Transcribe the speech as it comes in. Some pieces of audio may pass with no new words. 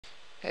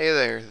Hey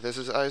there, this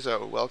is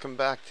Izo. Welcome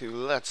back to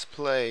Let's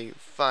Play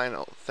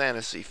Final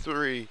Fantasy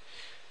III.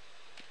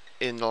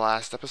 In the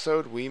last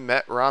episode, we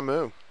met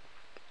Ramu.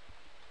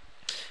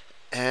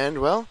 And,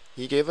 well,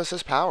 he gave us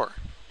his power.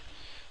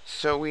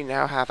 So we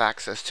now have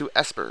access to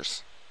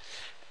Espers.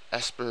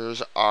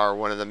 Espers are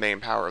one of the main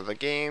power of the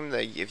game.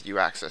 They give you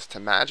access to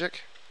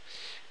magic.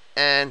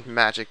 And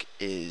magic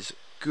is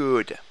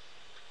good.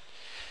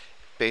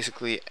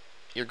 Basically,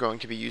 you're going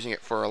to be using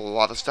it for a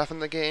lot of stuff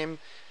in the game.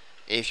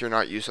 If you're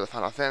not used to the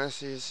Final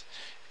Fantasies,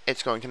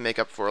 it's going to make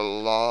up for a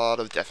lot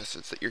of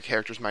deficits that your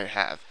characters might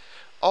have.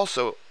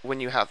 Also, when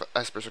you have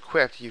Espers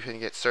equipped, you can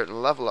get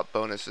certain level up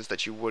bonuses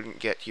that you wouldn't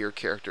get to your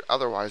character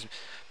otherwise,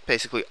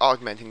 basically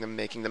augmenting them,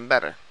 making them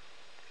better.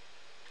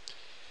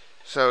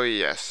 So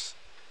yes,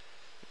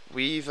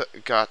 we've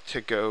got to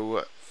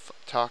go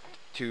talk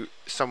to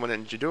someone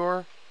in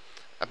Jador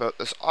about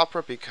this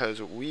opera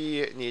because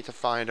we need to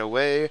find a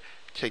way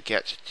to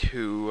get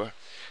to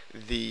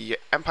the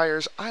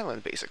Empire's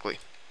island, basically.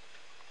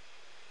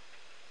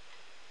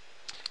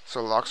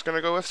 So Locke's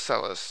gonna go with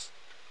Celes.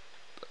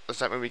 Does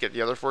that mean we get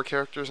the other four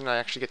characters and I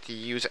actually get to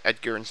use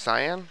Edgar and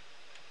Cyan?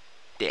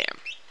 Damn.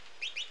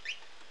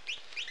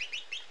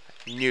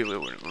 I knew it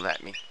wouldn't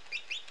let me.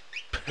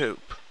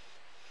 Poop.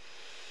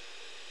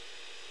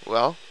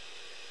 Well,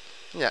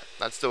 yeah,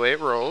 that's the way it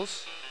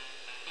rolls.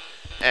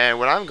 And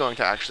what I'm going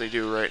to actually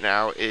do right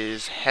now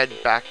is head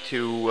back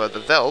to the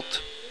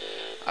Veldt.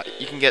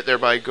 You can get there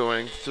by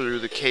going through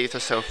the cave to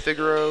South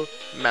Figaro,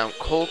 Mount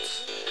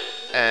Colt,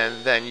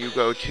 and then you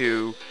go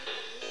to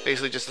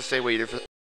basically just the same way you did for